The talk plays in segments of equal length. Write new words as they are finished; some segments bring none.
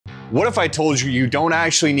What if I told you you don't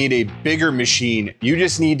actually need a bigger machine, you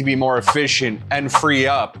just need to be more efficient and free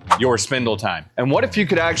up your spindle time? And what if you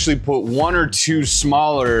could actually put one or two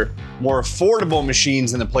smaller, more affordable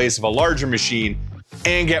machines in the place of a larger machine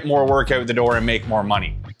and get more work out the door and make more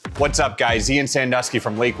money? What's up guys, Ian Sandusky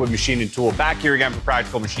from Lakewood Machine & Tool back here again for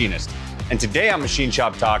Practical Machinist. And today on Machine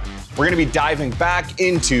Shop Talk, we're gonna be diving back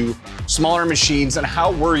into smaller machines and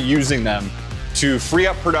how we're using them to free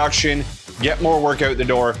up production, get more work out the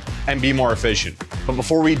door, and be more efficient. But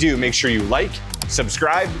before we do, make sure you like,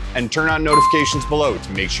 subscribe, and turn on notifications below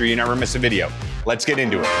to make sure you never miss a video. Let's get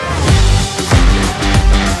into it.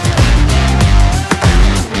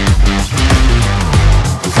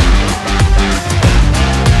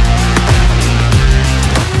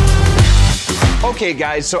 Okay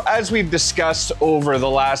guys, so as we've discussed over the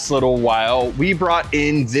last little while, we brought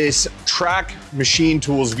in this TRAK Machine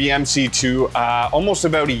Tools VMC2 almost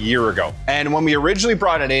about a year ago. And when we originally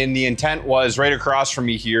brought it in, the intent was right across from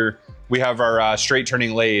me here, we have our straight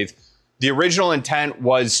turning lathe. The original intent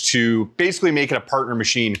was to basically make it a partner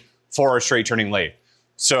machine for our straight turning lathe.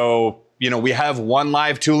 So, you know, we have one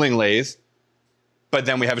live tooling lathe, but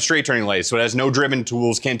then we have a straight turning lathe. So it has no driven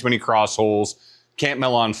tools, can't do any cross holes, can't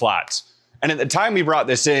mill on flats. And at the time we brought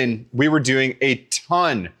this in, we were doing a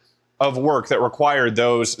ton of work that required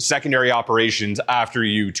those secondary operations after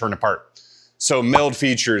you turn apart. So milled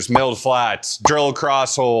features, milled flats, drilled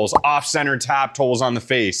cross holes, off-center tapped holes on the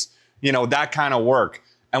face, you know, that kind of work.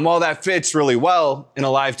 And while that fits really well in a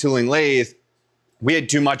live tooling lathe, we had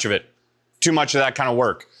too much of it, too much of that kind of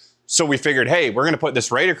work. So we figured, hey, we're gonna put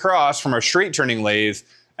this right across from our straight turning lathe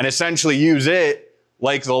and essentially use it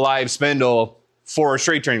like the live spindle for a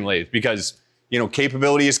straight turning lathe, because, you know,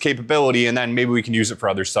 capability is capability, and then maybe we can use it for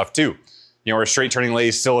other stuff too. You know, our straight turning lathe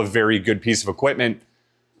is still a very good piece of equipment.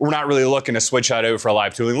 We're not really looking to switch that out for a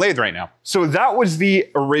live tooling lathe right now. So that was the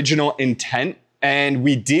original intent, and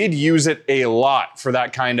we did use it a lot for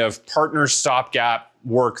that kind of partner stopgap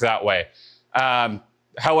work that way.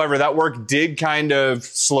 However, that work did kind of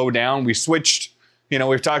slow down. We switched, you know,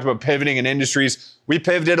 we've talked about pivoting in industries. We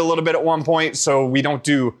pivoted a little bit at one point, so we don't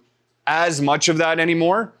do as much of that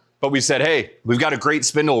anymore, but we said, hey, we've got a great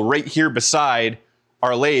spindle right here beside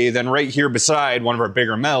our lathe and right here beside one of our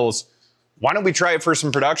bigger mills. Why don't we try it for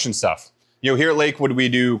some production stuff? You know, here at Lakewood, we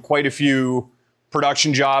do quite a few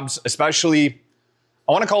production jobs, especially,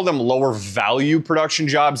 I want to call them lower value production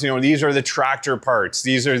jobs. You know, these are the tractor parts.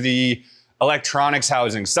 These are the electronics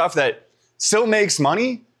housing, stuff that still makes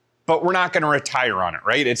money, but we're not going to retire on it,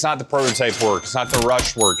 right? It's not the prototype work. It's not the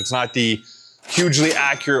rush work. It's not the hugely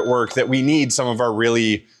accurate work that we need some of our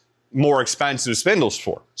really more expensive spindles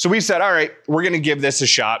for. So we said, all right, we're gonna give this a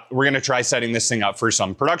shot. We're gonna try setting this thing up for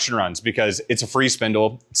some production runs because it's a free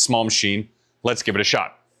spindle, small machine. Let's give it a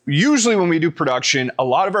shot. Usually when we do production, a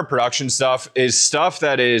lot of our production stuff is stuff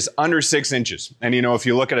that is under 6 inches. And you know, if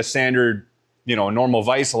you look at a standard, you know, a normal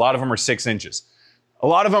vise, a lot of them are 6 inches. A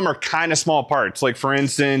lot of them are kind of small parts. Like for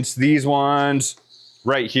instance, these ones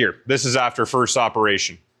right here. This is after first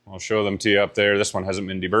operation. I'll show them to you up there. This one hasn't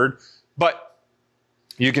been deburred, but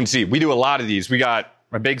you can see we do a lot of these. We got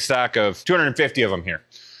a big stack of 250 of them here.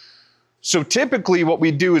 So typically what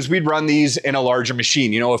we do is we'd run these in a larger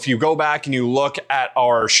machine. You know, if you go back and you look at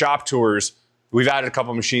our shop tours, we've added a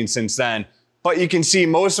couple machines since then, but you can see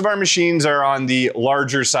most of our machines are on the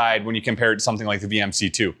larger side when you compare it to something like the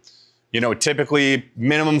VMC2. You know, typically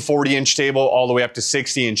minimum 40-inch table all the way up to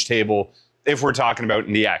 60-inch table if we're talking about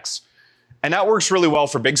in the X. And that works really well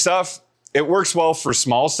for big stuff. It works well for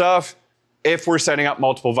small stuff if we're setting up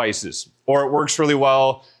multiple vices, or it works really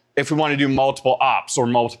well if we want to do multiple ops or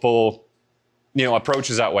multiple, you know,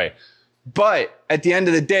 approaches that way. But at the end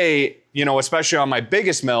of the day, you know, especially on my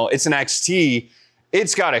biggest mill, it's an XT.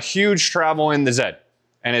 It's got a huge travel in the Z,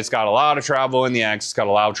 and it's got a lot of travel in the X. It's got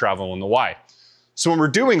a lot of travel in the Y. So when we're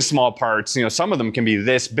doing small parts, you know, some of them can be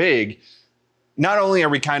this big. Not only are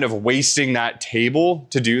we kind of wasting that table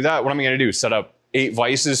to do that, what am I going to do? Set up 8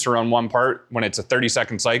 vices to run one part when it's a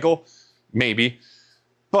 30-second cycle? Maybe.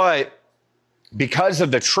 But because of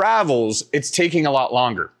the travels, it's taking a lot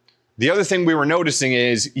longer. The other thing we were noticing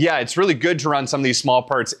is, yeah, it's really good to run some of these small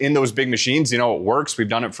parts in those big machines. You know, it works. We've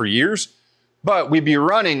done it for years. But we'd be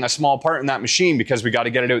running a small part in that machine because we got to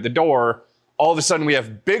get it out the door. All of a sudden, we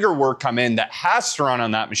have bigger work come in that has to run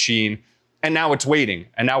on that machine. And now it's waiting,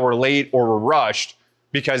 and now we're late or we're rushed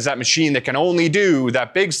because that machine that can only do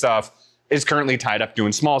that big stuff is currently tied up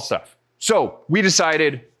doing small stuff. So we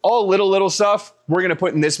decided all little stuff, we're gonna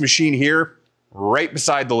put in this machine here, right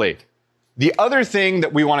beside the lathe. The other thing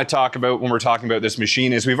that we wanna talk about when we're talking about this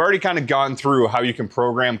machine is we've already kind of gone through how you can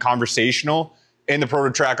program conversational in the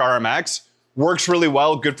ProtoTrack RMX. Works really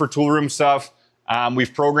well, good for tool room stuff.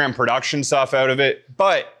 We've programmed production stuff out of it,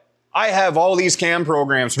 but I have all these CAM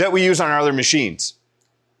programs that we use on our other machines.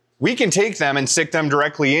 We can take them and stick them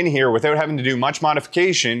directly in here without having to do much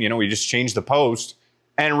modification. You know, we just change the post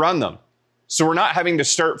and run them. So we're not having to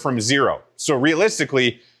start from zero. So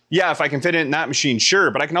realistically, yeah, if I can fit it in that machine,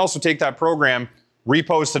 sure, but I can also take that program,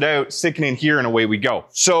 repost it out, stick it in here, and away we go.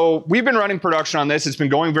 So we've been running production on this. It's been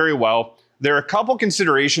going very well. There are a couple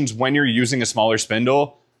considerations when you're using a smaller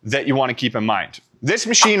spindle that you want to keep in mind. This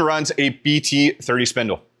machine runs a BT30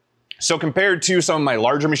 spindle. So compared to some of my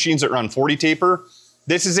larger machines that run 40 taper,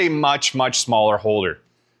 this is a much, much smaller holder.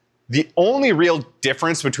 The only real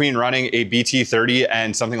difference between running a BT30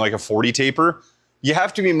 and something like a 40 taper, you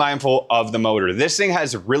have to be mindful of the motor. This thing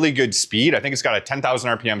has really good speed. I think it's got a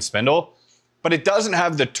 10,000 RPM spindle, but it doesn't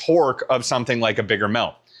have the torque of something like a bigger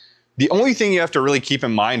mill. The only thing you have to really keep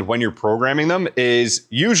in mind when you're programming them is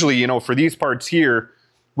usually, you know, for these parts here,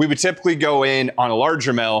 we would typically go in on a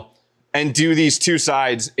larger mill and do these two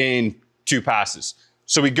sides in 2 passes.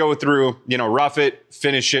 So we go through, you know, rough it,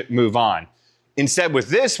 finish it, move on. Instead with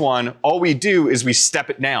this one, all we do is we step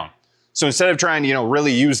it down. So instead of trying to, you know,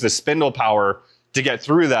 really use the spindle power to get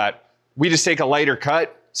through that, we just take a lighter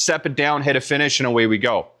cut, step it down, hit a finish, and away we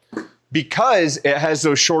go. Because it has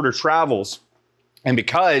those shorter travels and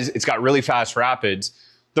because it's got really fast rapids,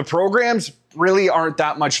 the programs really aren't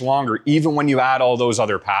that much longer, even when you add all those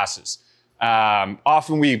other passes.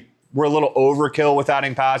 Often we're a little overkill with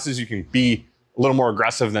adding passes. You can be a little more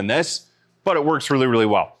aggressive than this, but it works really, really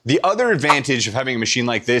well. The other advantage of having a machine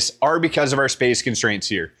like this are because of our space constraints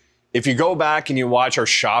here. If you go back and you watch our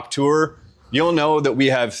shop tour, you'll know that we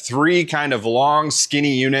have 3 kind of long,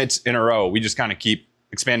 skinny units in a row. We just kind of keep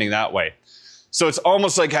expanding that way. So it's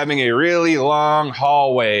almost like having a really long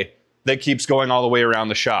hallway that keeps going all the way around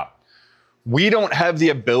the shop. We don't have the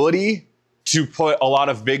ability to put a lot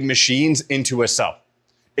of big machines into a cell.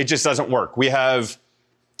 It just doesn't work. We have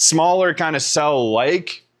smaller kind of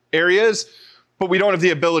cell-like areas, but we don't have the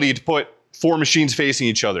ability to put 4 machines facing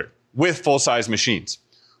each other with full-size machines.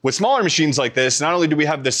 With smaller machines like this, not only do we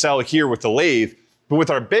have the cell here with the lathe, but with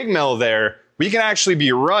our big mill there, we can actually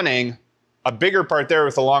be running a bigger part there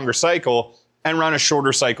with a longer cycle and run a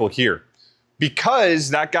shorter cycle here. Because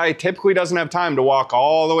that guy typically doesn't have time to walk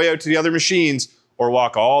all the way out to the other machines or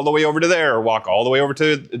walk all the way over to there or walk all the way over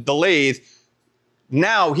to the lathe.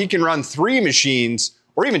 Now he can run 3 machines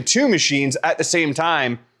or even 2 machines at the same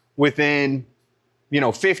time within, you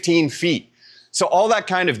know, 15 feet. So all that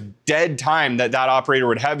kind of dead time that operator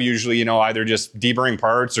would have usually, you know, either just deburring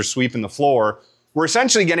parts or sweeping the floor, we're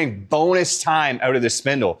essentially getting bonus time out of this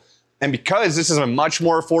spindle. And because this is a much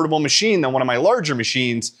more affordable machine than one of my larger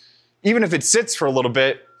machines, even if it sits for a little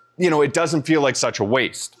bit, you know, it doesn't feel like such a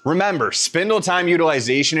waste. Remember, spindle time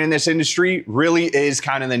utilization in this industry really is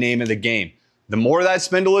kind of the name of the game. The more that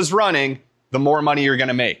spindle is running, the more money you're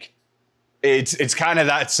gonna make. It's kind of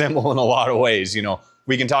that simple in a lot of ways. You know,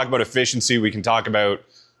 we can talk about efficiency, we can talk about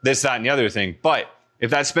this, that, and the other thing, but if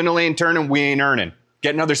that spindle ain't turning, we ain't earning.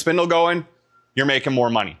 Get another spindle going, you're making more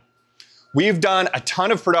money. We've done a ton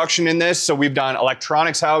of production in this. So we've done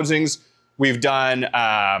electronics housings, we've done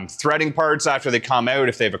threading parts after they come out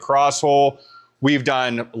if they have a cross hole. We've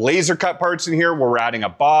done laser cut parts in here where we're adding a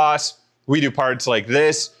boss. We do parts like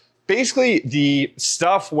this. Basically the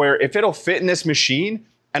stuff where if it'll fit in this machine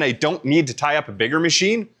and I don't need to tie up a bigger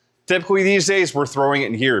machine, typically these days we're throwing it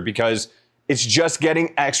in here because it's just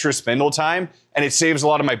getting extra spindle time and it saves a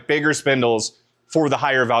lot of my bigger spindles for the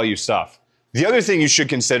higher value stuff. The other thing you should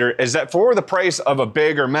consider is that for the price of a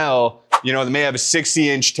bigger mill, you know, that may have a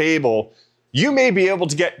 60-inch table, you may be able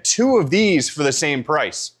to get 2 of these for the same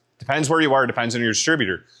price. Depends where you are, depends on your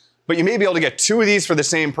distributor. But you may be able to get 2 of these for the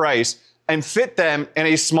same price and fit them in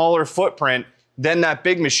a smaller footprint than that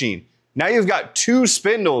big machine. Now you've got 2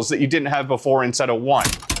 spindles that you didn't have before instead of 1.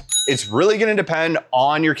 It's really gonna depend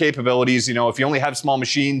on your capabilities. You know, if you only have small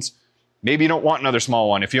machines, maybe you don't want another small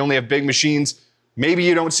one. If you only have big machines, maybe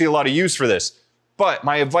you don't see a lot of use for this. But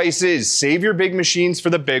my advice is save your big machines for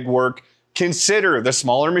the big work. Consider the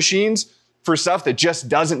smaller machines for stuff that just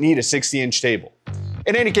doesn't need a 60-inch table.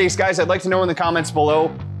 In any case, guys, I'd like to know in the comments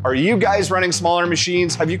below, are you guys running smaller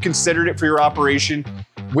machines? Have you considered it for your operation?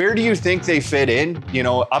 Where do you think they fit in? You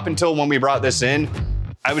know, up until when we brought this in,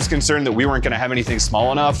 I was concerned that we weren't gonna have anything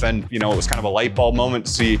small enough, and you know, it was kind of a light bulb moment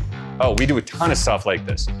to see, oh, we do a ton of stuff like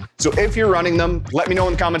this. So if you're running them, let me know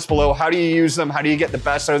in the comments below, how do you use them? How do you get the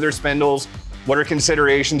best out of their spindles? What are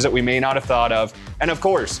considerations that we may not have thought of? And of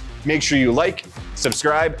course, make sure you like,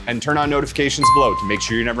 subscribe, and turn on notifications below to make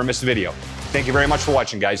sure you never miss a video. Thank you very much for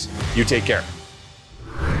watching, guys. You take care.